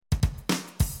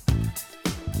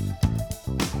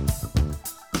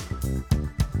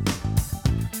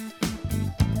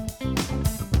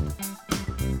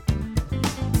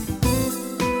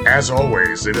As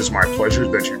always, it is my pleasure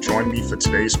that you join me for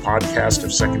today's podcast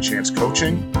of Second Chance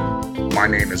Coaching. My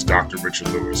name is Dr. Richard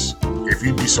Lewis. If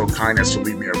you'd be so kind as to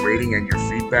leave me a rating and your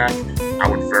feedback, I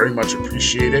would very much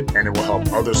appreciate it, and it will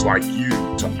help others like you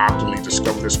to optimally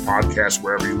discover this podcast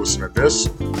wherever you listen to this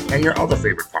and your other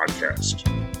favorite podcast.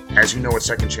 As you know, at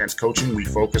Second Chance Coaching, we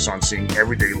focus on seeing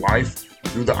everyday life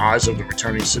through the eyes of the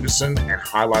returning citizen and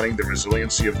highlighting the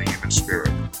resiliency of the human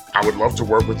spirit. I would love to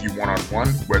work with you one-on-one,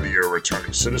 whether you're a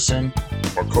returning citizen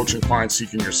or coaching client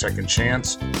seeking your second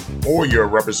chance, or you're a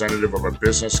representative of a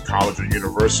business, college, or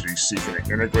university seeking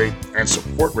to integrate and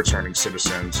support returning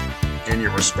citizens in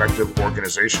your respective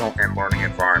organizational and learning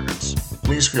environments.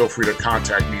 Please feel free to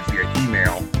contact me via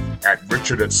email at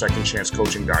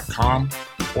richard@secondchancecoaching.com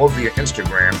or via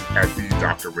Instagram at the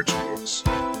Dr. Richard Lewis.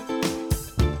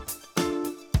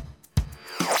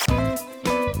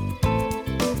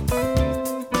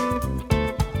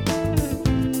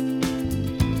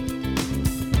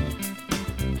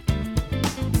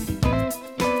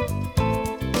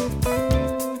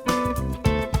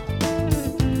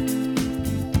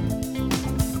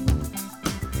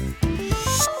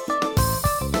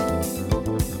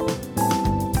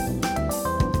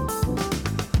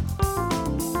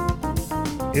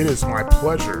 It is my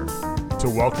pleasure to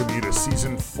welcome you to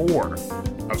Season 4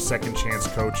 of Second Chance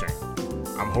Coaching.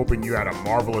 I'm hoping you had a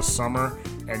marvelous summer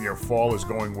and your fall is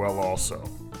going well also.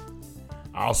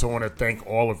 I also want to thank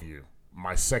all of you,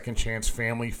 my Second Chance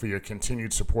family, for your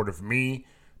continued support of me,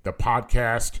 the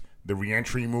podcast, the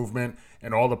reentry movement,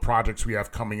 and all the projects we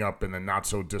have coming up in the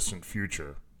not-so-distant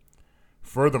future.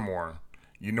 Furthermore,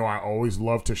 you know I always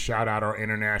love to shout out our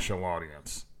international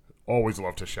audience. Always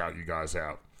love to shout you guys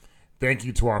out. Thank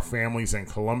you to our families in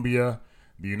Colombia,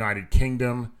 the United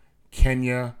Kingdom,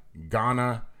 Kenya,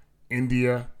 Ghana,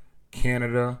 India,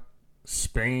 Canada,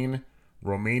 Spain,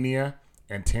 Romania,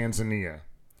 and Tanzania.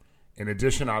 In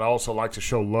addition, I'd also like to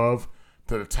show love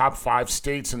to the top 5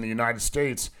 states in the United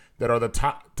States that are the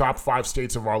top 5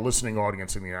 states of our listening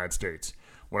audience in the United States.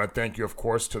 I want to thank you, of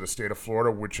course, to the state of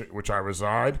Florida, which I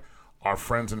reside, our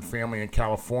friends and family in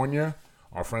California,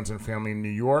 our friends and family in New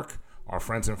York, our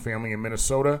friends and family in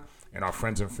Minnesota, and our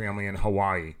friends and family in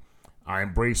Hawaii. I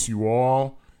embrace you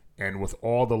all, and with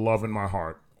all the love in my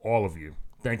heart, all of you,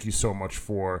 thank you so much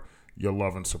for your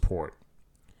love and support.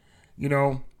 You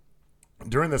know,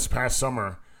 during this past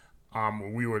summer,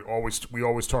 we always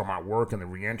talk about work and the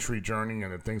reentry journey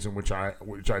and the things in which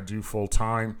I do full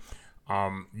time.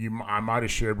 I might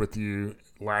have shared with you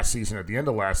last season, at the end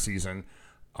of last season,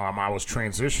 I was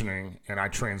transitioning, and I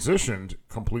transitioned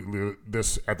completely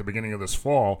at the beginning of this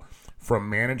fall from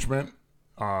management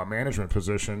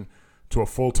position to a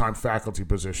full-time faculty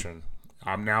position.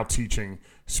 I'm now teaching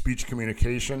speech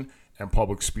communication and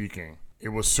public speaking. It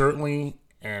was certainly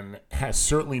and has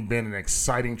certainly been an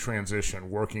exciting transition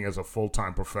working as a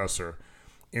full-time professor.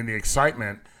 In the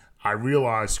excitement, I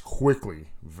realized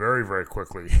quickly, very, very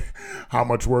quickly, how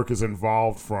much work is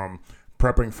involved from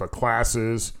prepping for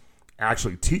classes,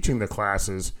 actually teaching the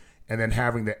classes, and then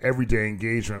having the everyday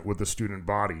engagement with the student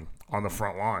body on the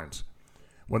front lines.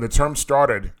 When the term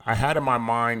started, I had in my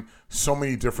mind so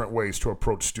many different ways to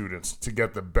approach students, to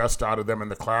get the best out of them in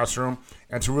the classroom,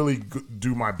 and to really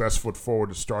do my best foot forward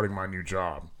to starting my new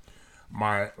job.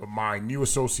 My new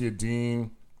associate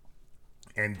dean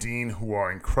and dean, who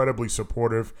are incredibly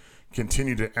supportive,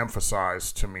 continue to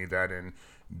emphasize to me that in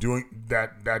doing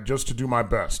that just to do my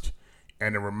best,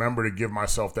 and to remember to give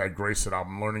myself that grace that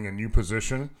I'm learning a new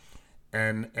position.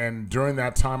 And during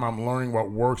that time, I'm learning what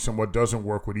works and what doesn't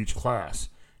work with each class.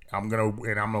 I'm gonna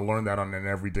learn that on an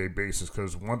everyday basis,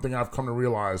 because one thing I've come to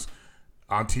realize,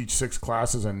 I teach 6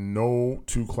 classes and no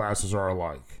 2 classes are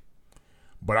alike.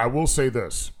 But I will say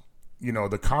this, you know,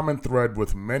 the common thread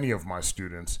with many of my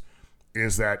students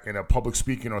is that in a public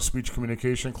speaking or speech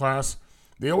communication class,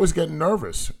 they always get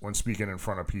nervous when speaking in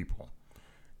front of people.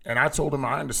 And I told them,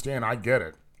 I understand, I get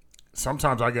it.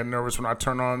 Sometimes I get nervous when I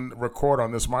record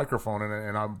on this microphone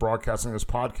and I'm broadcasting this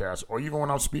podcast, or even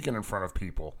when I'm speaking in front of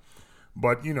people.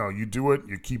 But, you know, you do it,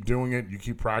 you keep doing it, you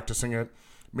keep practicing it.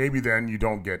 Maybe then you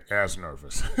don't get as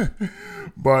nervous.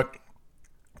 But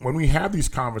when we have these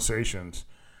conversations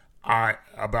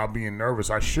about being nervous,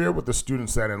 I share with the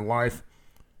students that in life,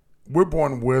 we're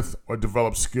born with or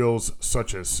develop skills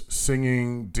such as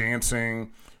singing,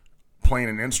 dancing, playing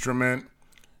an instrument,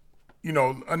 you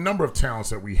know, a number of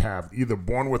talents that we have, either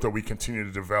born with or we continue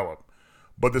to develop.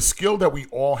 But the skill that we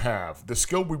all have, the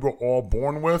skill we were all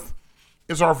born with,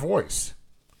 is our voice.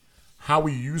 How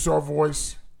we use our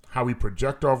voice, how we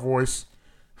project our voice,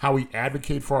 how we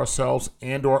advocate for ourselves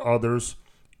and or others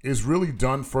is really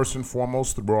done first and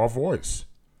foremost through our voice.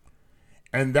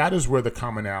 And that is where the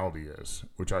commonality is,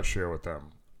 which I share with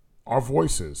them. Our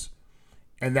voices.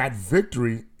 And that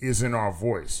victory is in our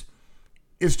voice.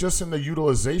 It's just in the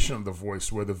utilization of the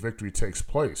voice where the victory takes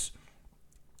place.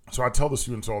 So I tell the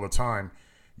students all the time,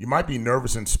 you might be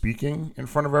nervous in speaking in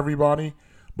front of everybody,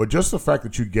 but just the fact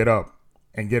that you get up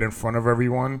and get in front of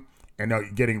everyone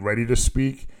and getting ready to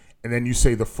speak, and then you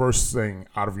say the first thing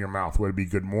out of your mouth, whether it be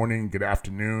good morning, good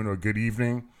afternoon, or good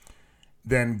evening,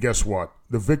 then guess what?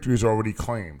 The victory is already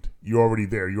claimed. You're already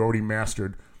there. You already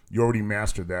mastered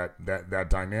that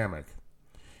dynamic.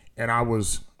 And I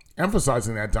was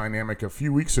emphasizing that dynamic a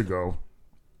few weeks ago.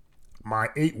 My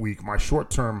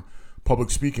short-term public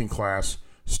speaking class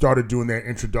started doing their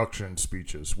introduction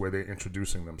speeches where they're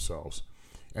introducing themselves.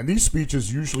 And these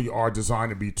speeches usually are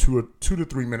designed to be 2 to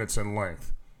 3 minutes in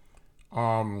length.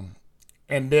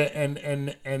 And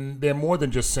they're more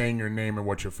than just saying your name and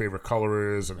what your favorite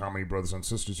color is and how many brothers and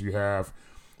sisters you have.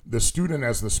 The student,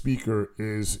 as the speaker,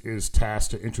 is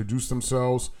tasked to introduce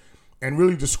themselves and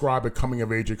really describe a coming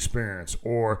of age experience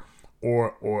or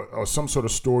some sort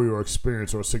of story or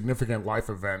experience or a significant life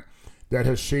event that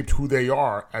has shaped who they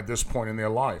are at this point in their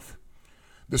life.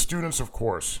 The students, of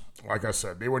course, like I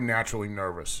said, they were naturally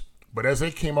nervous. But as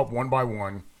they came up one by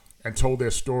one and told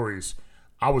their stories,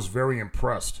 I was very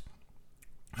impressed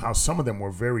how some of them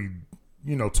were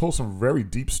told some very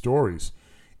deep stories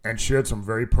and shared some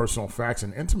very personal facts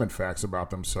and intimate facts about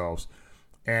themselves.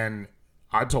 And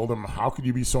I told them, how could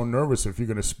you be so nervous if you're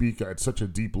going to speak at such a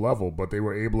deep level? But they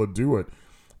were able to do it.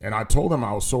 And I told them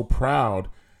I was so proud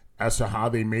as to how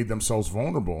they made themselves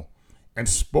vulnerable and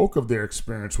spoke of their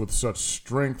experience with such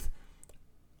strength,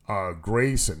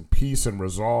 grace, and peace and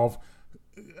resolve.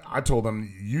 I told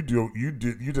them, you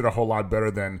did a whole lot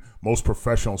better than most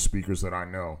professional speakers that I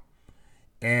know.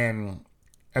 And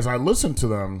as I listened to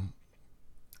them,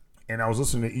 and I was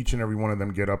listening to each and every one of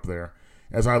them get up there,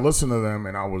 as I listened to them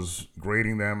and I was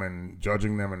grading them and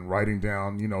judging them and writing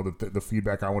down, the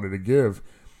feedback I wanted to give,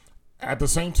 at the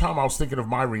same time, I was thinking of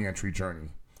my reentry journey.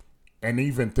 And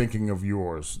even thinking of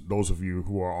yours, those of you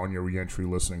who are on your reentry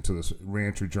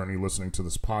journey listening to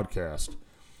this podcast.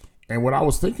 And what I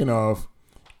was thinking of,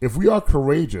 if we are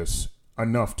courageous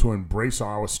enough to embrace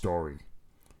our story,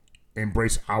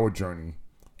 embrace our journey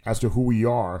as to who we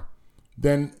are,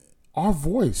 then our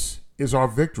voice is our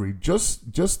victory. Just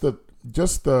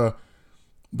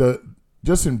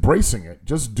embracing it,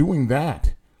 just doing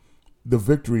that, the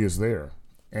victory is there,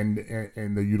 and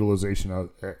the utilization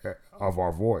of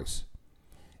our voice.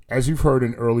 As you've heard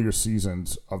in earlier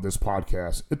seasons of this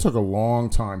podcast, it took a long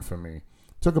time for me.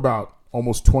 It took about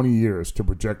almost 20 years to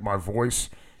project my voice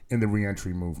in the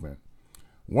reentry movement.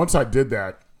 Once I did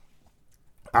that,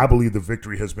 I believe the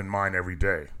victory has been mine every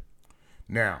day.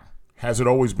 Now, has it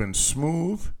always been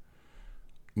smooth?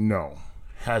 No.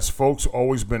 Has folks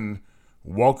always been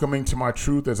welcoming to my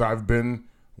truth as I've been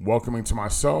welcoming to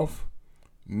myself?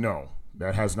 No,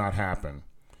 that has not happened.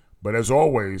 But as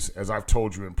always, as I've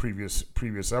told you in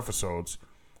previous episodes,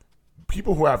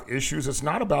 people who have issues, it's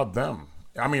not about them.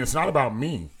 I mean, it's not about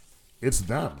me. It's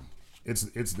them.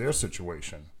 It's their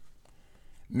situation.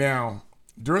 Now,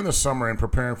 during the summer and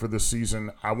preparing for this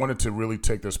season, I wanted to really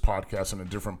take this podcast in a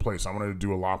different place. I wanted to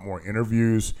do a lot more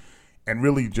interviews and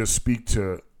really just speak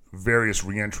to various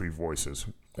reentry voices.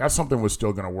 That's something we're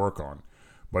still going to work on.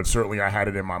 But certainly I had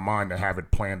it in my mind to have it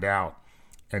planned out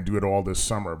and do it all this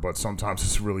summer. But sometimes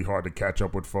it's really hard to catch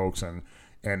up with folks and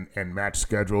match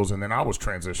schedules. And then I was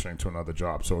transitioning to another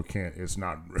job, so it's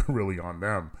not really on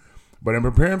them. But in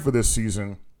preparing for this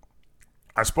season,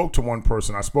 I spoke to one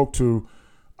person.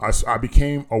 I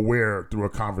became aware through a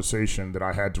conversation that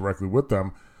I had directly with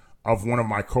them of one of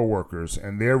my coworkers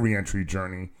and their reentry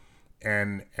journey,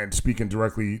 and speaking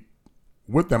directly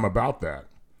with them about that.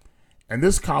 And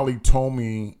this colleague told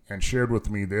me and shared with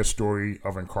me their story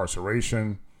of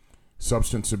incarceration,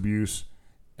 substance abuse,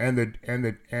 and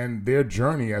their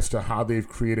journey as to how they've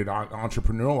created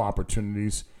entrepreneurial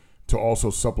opportunities to also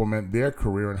supplement their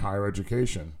career in higher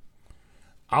education.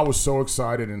 I was so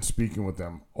excited in speaking with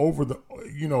them, over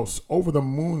the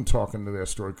moon talking to their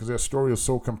story, because their story is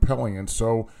so compelling and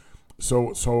so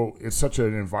it's such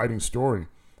an inviting story,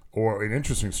 or an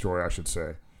interesting story, I should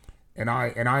say. And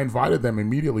I invited them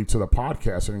immediately to the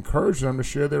podcast and encouraged them to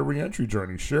share their reentry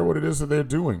journey, share what it is that they're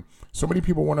doing. So many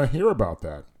people want to hear about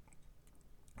that.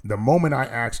 The moment I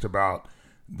asked about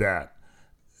that,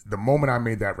 the moment I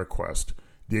made that request,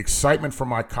 the excitement from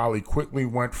my colleague quickly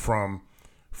went from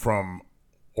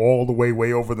all the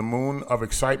way over the moon of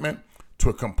excitement to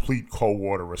a complete cold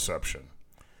water reception.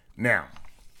 Now,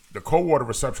 the cold water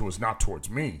reception was not towards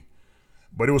me,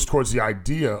 but it was towards the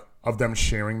idea of them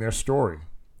sharing their story.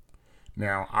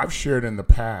 Now, I've shared in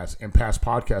past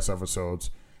podcast episodes,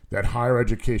 that higher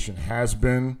education has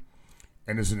been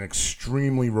and is an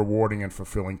extremely rewarding and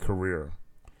fulfilling career.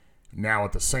 Now,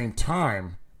 at the same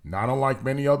time, not unlike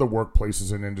many other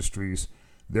workplaces and industries,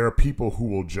 there are people who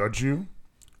will judge you.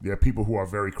 There are people who are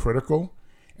very critical.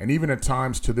 And even at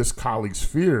times, to this colleague's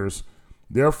fears,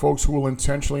 there are folks who will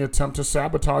intentionally attempt to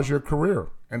sabotage your career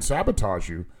and sabotage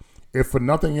you, if for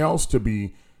nothing else, to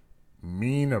be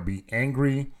mean or be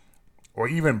angry or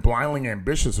even blindly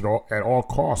ambitious at all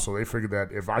costs. So they figure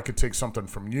that if I could take something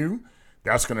from you,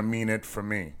 that's going to mean it for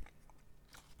me.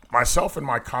 Myself and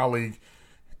my colleague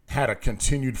had a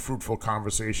continued fruitful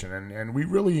conversation, and we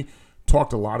really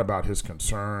talked a lot about his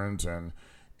concerns and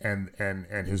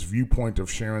his viewpoint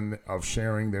of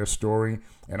sharing their story.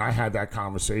 And I had that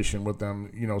conversation with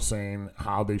them, saying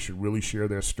how they should really share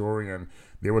their story, and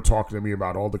they were talking to me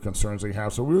about all the concerns they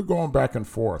have. So we were going back and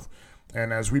forth.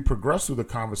 And as we progressed through the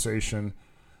conversation,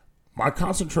 my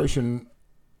concentration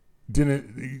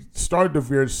started to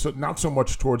veer not so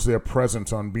much towards their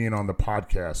presence on being on the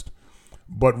podcast,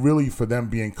 but really for them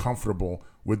being comfortable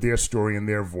with their story and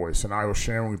their voice. And I was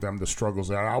sharing with them the struggles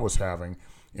that I was having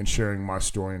in sharing my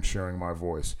story and sharing my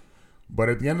voice. But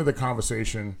at the end of the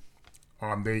conversation,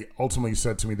 they ultimately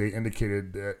said to me,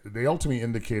 they ultimately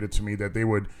indicated to me that they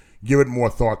would give it more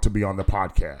thought to be on the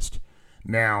podcast.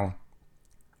 Now,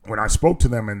 when I spoke to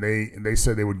them and they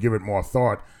said they would give it more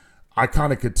thought, I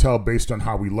kind of could tell based on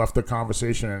how we left the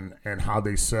conversation and how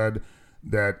they said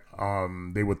that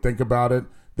they would think about it,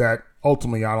 that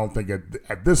ultimately I don't think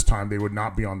at this time they would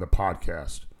not be on the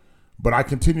podcast. But I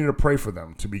continue to pray for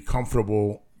them to be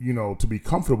comfortable,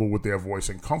 with their voice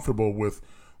and comfortable with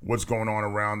what's going on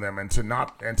around them, and to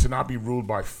not be ruled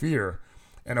by fear.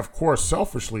 And of course,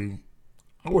 selfishly,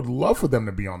 I would love for them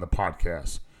to be on the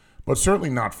podcast, but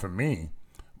certainly not for me.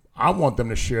 I want them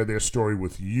to share their story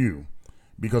with you,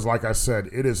 because like I said,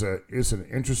 it's an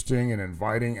interesting and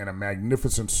inviting and a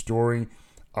magnificent story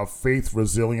of faith,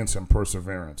 resilience, and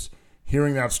perseverance.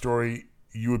 Hearing that story,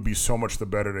 you would be so much the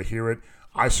better to hear it.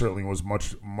 I certainly was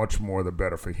much, much more the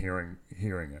better for hearing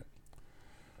it.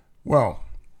 Well,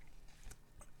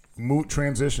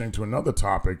 transitioning to another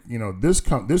topic,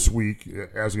 this week,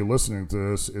 as you're listening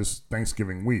to this, is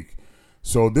Thanksgiving week.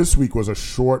 So this week was a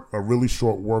really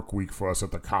short work week for us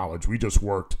at the college. We just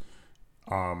worked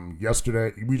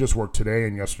yesterday. We just worked today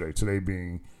and yesterday.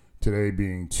 Today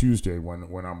being Tuesday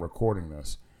when I'm recording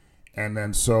this, and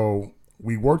then so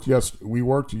we worked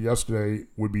yesterday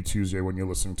would be Tuesday when you're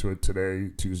listening to it. Today,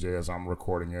 Tuesday, as I'm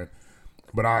recording it.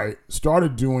 But I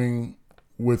started doing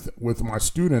with my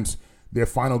students their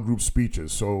final group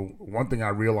speeches. So one thing I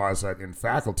realized that in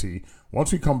faculty,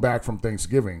 once we come back from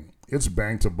Thanksgiving, it's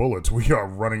bang to bullets. We are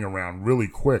running around really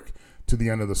quick to the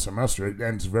end of the semester. It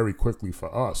ends very quickly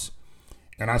for us.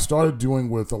 And I started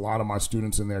doing with a lot of my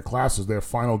students in their classes their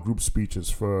final group speeches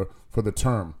for the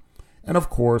term. And of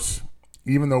course,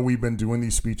 even though we've been doing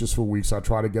these speeches for weeks, I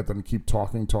try to get them to keep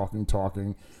talking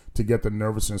to get the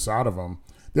nervousness out of them.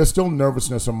 There's still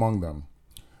nervousness among them,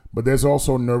 but there's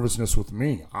also nervousness with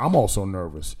me. I'm also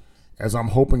nervous, as I'm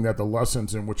hoping that the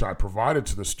lessons in which I provided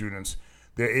to the students,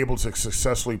 they're able to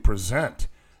successfully present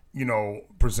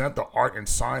the art and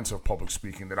science of public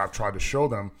speaking that I've tried to show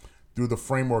them through the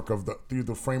framework of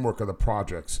the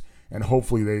projects, and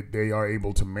hopefully they are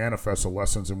able to manifest the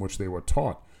lessons in which they were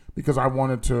taught. Because I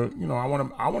wanted to, I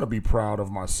want to be proud of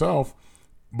myself,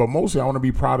 but mostly I want to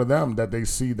be proud of them that they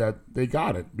see that they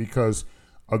got it. Because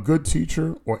a good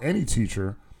teacher or any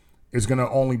teacher is going to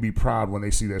only be proud when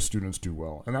they see their students do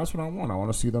well, and that's what I want. I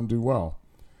want to see them do well.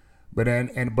 But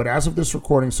as of this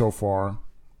recording so far,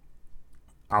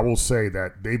 I will say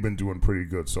that they've been doing pretty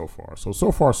good so far.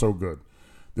 So far, so good.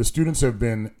 The students have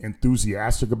been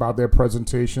enthusiastic about their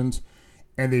presentations,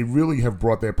 and they really have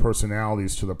brought their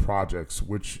personalities to the projects,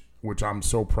 which I'm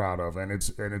so proud of. And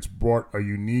it's brought a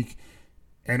unique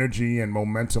energy and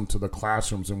momentum to the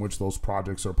classrooms in which those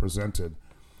projects are presented.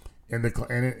 In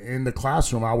the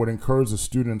classroom, I would encourage the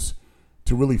students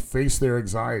to really face their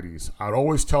anxieties. I'd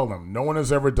always tell them, no one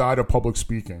has ever died of public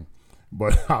speaking.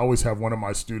 But I always have one of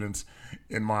my students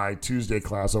in my Tuesday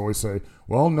class always say,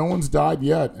 well, no one's died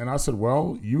yet. And I said,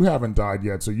 well, you haven't died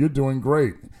yet, so you're doing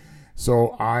great.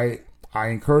 So I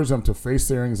encourage them to face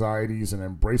their anxieties and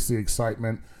embrace the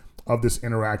excitement of this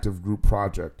interactive group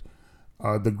project.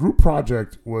 The group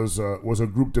project was a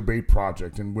group debate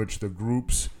project in which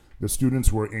the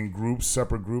students were in groups,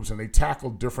 separate groups, and they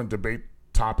tackled different debate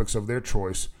topics of their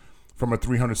choice from a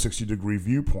 360-degree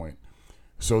viewpoint.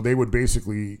 So they would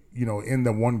basically, in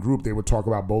the one group, they would talk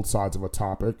about both sides of a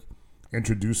topic,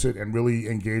 introduce it, and really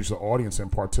engage the audience in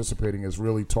participating as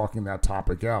really talking that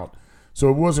topic out. So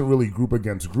it wasn't really group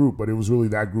against group, but it was really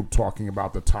that group talking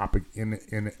about the topic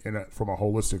from a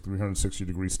holistic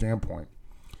 360-degree standpoint.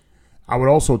 I would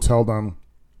also tell them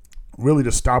really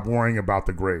to stop worrying about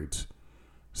the grades.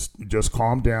 Just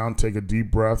calm down, take a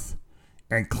deep breath,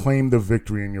 and claim the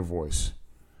victory in your voice.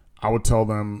 I would tell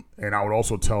them, and I would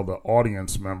also tell the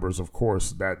audience members, of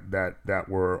course, that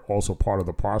were also part of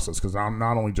the process, because I'm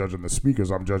not only judging the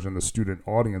speakers, I'm judging the student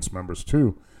audience members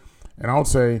too. And I would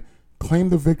say, claim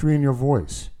the victory in your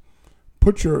voice.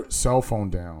 Put your cell phone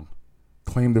down.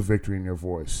 Claim the victory in your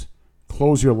voice.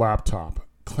 Close your laptop.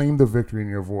 Claim the victory in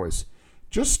your voice.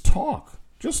 Just talk.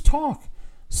 Just talk.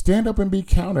 Stand up and be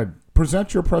counted.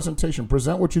 Present your presentation.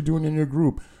 Present what you're doing in your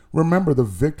group. Remember, the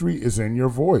victory is in your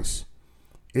voice.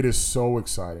 It is so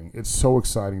exciting. It's so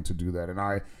exciting to do that. And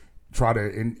I try to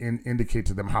indicate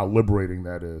to them how liberating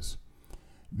that is.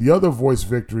 The other voice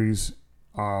victories,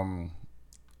 well,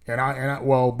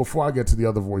 before I get to the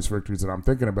other voice victories that I'm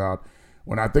thinking about,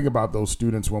 when I think about those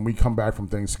students, when we come back from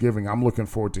Thanksgiving, I'm looking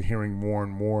forward to hearing more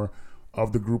and more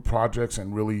of the group projects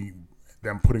and really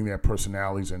them putting their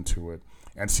personalities into it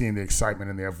and seeing the excitement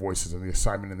in their voices and the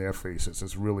excitement in their faces.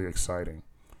 It's really exciting.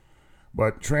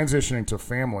 But transitioning to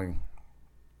family,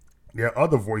 there are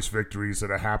other voice victories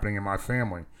that are happening in my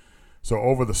family. So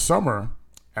over the summer,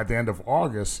 at the end of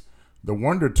August, the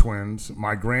Wonder Twins,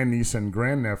 my grandniece and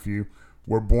grandnephew,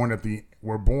 were born at the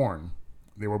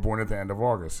end of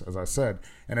August, as I said.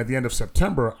 And at the end of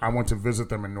September, I went to visit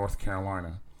them in North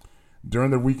Carolina.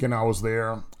 During the weekend I was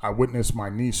there, I witnessed my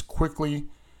niece quickly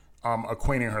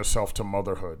acquainting herself to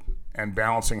motherhood and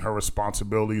balancing her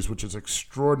responsibilities, which is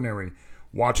extraordinary,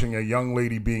 watching a young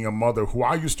lady being a mother who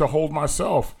I used to hold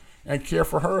myself and care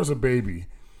for her as a baby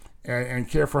and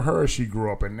care for her as she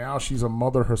grew up. And now she's a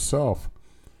mother herself.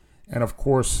 And of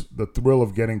course, the thrill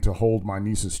of getting to hold my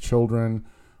niece's children,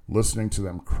 listening to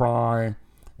them cry,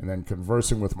 and then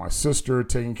conversing with my sister,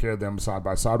 taking care of them side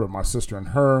by side with my sister and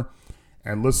her,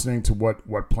 and listening to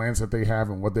what plans that they have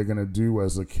and what they're going to do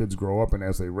as the kids grow up and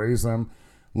as they raise them,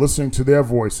 listening to their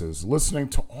voices, listening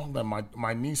to all of them.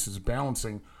 My niece is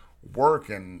balancing work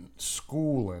and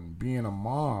school and being a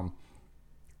mom.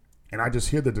 And I just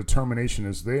hear the determination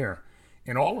is there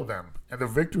in all of them. And the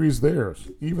victory is theirs.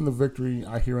 Even the victory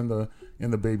I hear in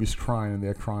the babies crying in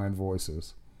their crying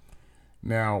voices.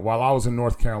 Now, while I was in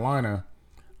North Carolina,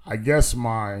 I guess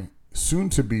my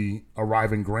soon-to-be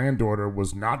arriving granddaughter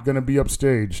was not going to be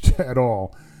upstaged at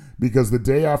all, because the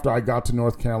day after I got to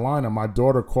North Carolina, my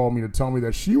daughter called me to tell me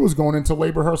that she was going into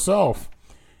labor herself.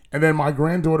 And then my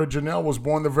granddaughter Janelle was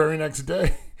born the very next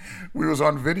day. We was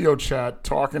on video chat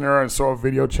talking to her and saw a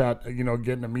video chat,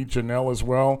 getting to meet Janelle as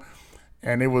well.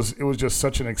 And it was just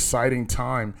such an exciting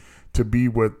time to be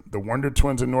with the Wonder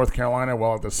Twins in North Carolina,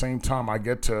 while at the same time I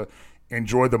get to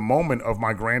enjoy the moment of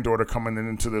my granddaughter coming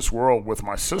into this world with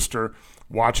my sister,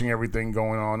 watching everything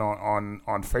going on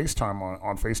FaceTime,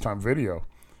 on FaceTime video.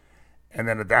 And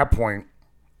then at that point,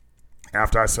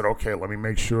 after I said, okay, let me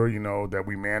make sure, that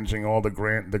we managing all the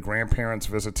grandparents'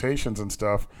 visitations and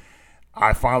stuff,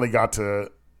 I finally got to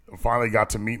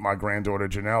meet my granddaughter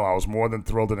Janelle. I was more than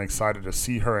thrilled and excited to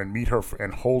see her and meet her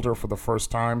and hold her for the first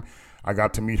time. I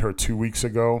got to meet her 2 weeks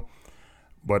ago,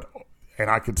 and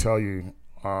I could tell you,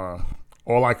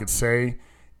 all I could say,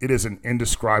 it is an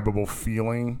indescribable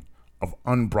feeling of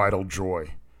unbridled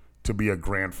joy to be a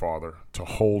grandfather, to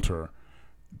hold her,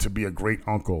 to be a great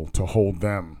uncle, to hold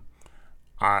them.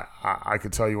 I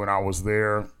could tell you when I was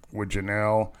there with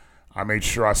Janelle, I made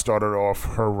sure I started her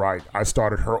off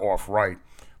right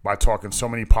by talking so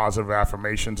many positive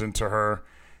affirmations into her,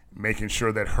 making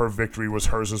sure that her victory was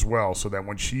hers as well, so that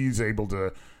when she's able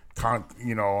to,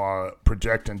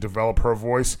 project and develop her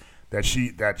voice, that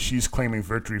she's claiming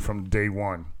victory from day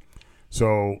one.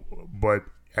 So, but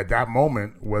at that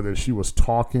moment, whether she was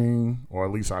talking, or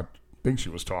at least I think she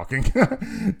was talking,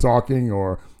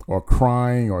 or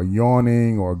crying, or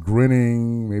yawning, or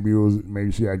grinning,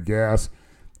 maybe she had gas,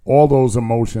 all those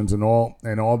emotions and all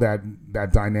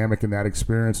that dynamic and that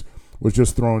experience was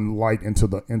just throwing light into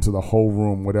the whole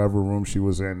room, whatever room she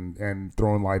was in, and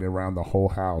throwing light around the whole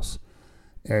house.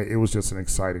 It was just an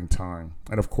exciting time.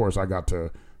 And of course, I got to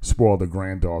spoil the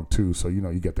granddog too. So,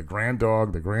 you get the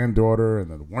granddog, the granddaughter, and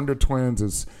the Wonder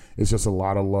Twins. It's just a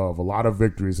lot of love, a lot of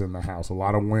victories in the house, a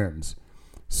lot of wins.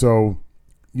 So,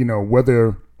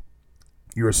 whether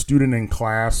you're a student in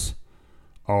class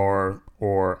or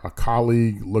a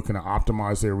colleague looking to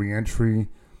optimize their reentry,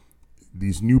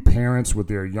 these new parents with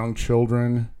their young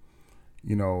children,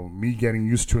 me getting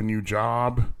used to a new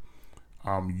job,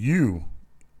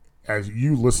 as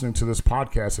you listening to this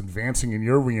podcast, advancing in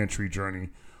your reentry journey,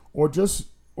 or just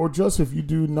if you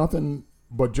do nothing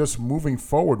but just moving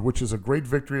forward, which is a great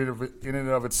victory in and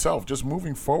of itself, just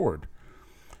moving forward.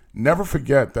 Never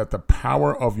forget that the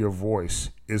power of your voice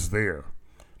is there.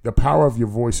 The power of your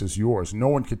voice is yours. No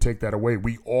one can take that away.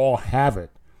 We all have it.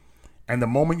 And the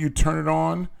moment you turn it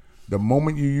on, the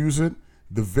moment you use it,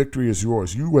 the victory is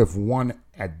yours. You have won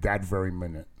at that very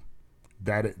minute.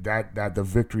 That the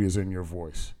victory is in your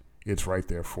voice. It's right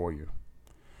there for you.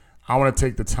 I want to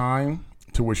take the time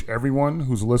to wish everyone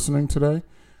who's listening today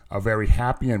a very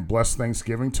happy and blessed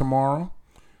Thanksgiving tomorrow.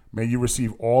 May you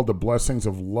receive all the blessings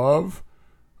of love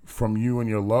from you and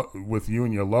with you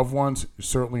and your loved ones.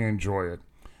 Certainly enjoy it.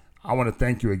 I want to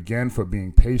thank you again for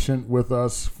being patient with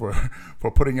us, for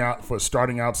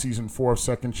starting out season 4 of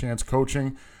Second Chance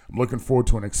Coaching. I'm looking forward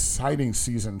to an exciting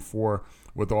season 4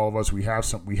 with all of us. We have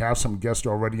some guests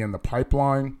already in the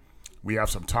pipeline. We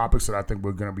have some topics that I think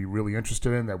we're going to be really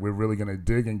interested in, that we're really going to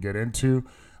dig and get into.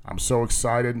 I'm so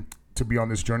excited to be on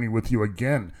this journey with you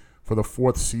again for the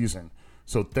 4th season.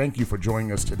 So thank you for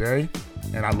joining us today,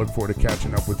 and I look forward to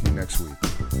catching up with you next week.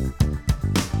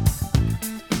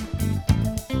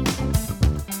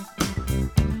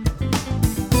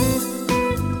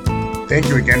 Thank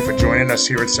you again for joining us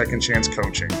here at Second Chance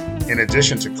Coaching. In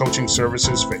addition to coaching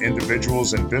services for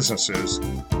individuals and businesses,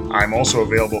 I'm also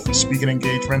available for speaking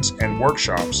engagements and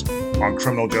workshops on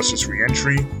criminal justice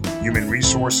reentry, human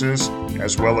resources,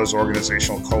 as well as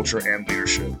organizational culture and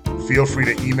leadership. Feel free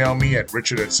to email me at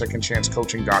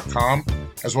richard@secondchancecoaching.com,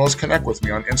 as well as connect with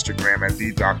me on Instagram at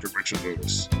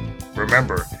 @DrRichardLewis.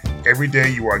 Remember, every day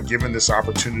you are given this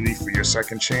opportunity for your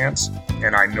second chance,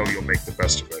 and I know you'll make the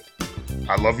best of it.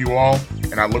 I love you all,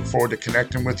 and I look forward to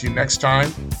connecting with you next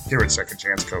time here at Second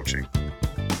Chance Coaching.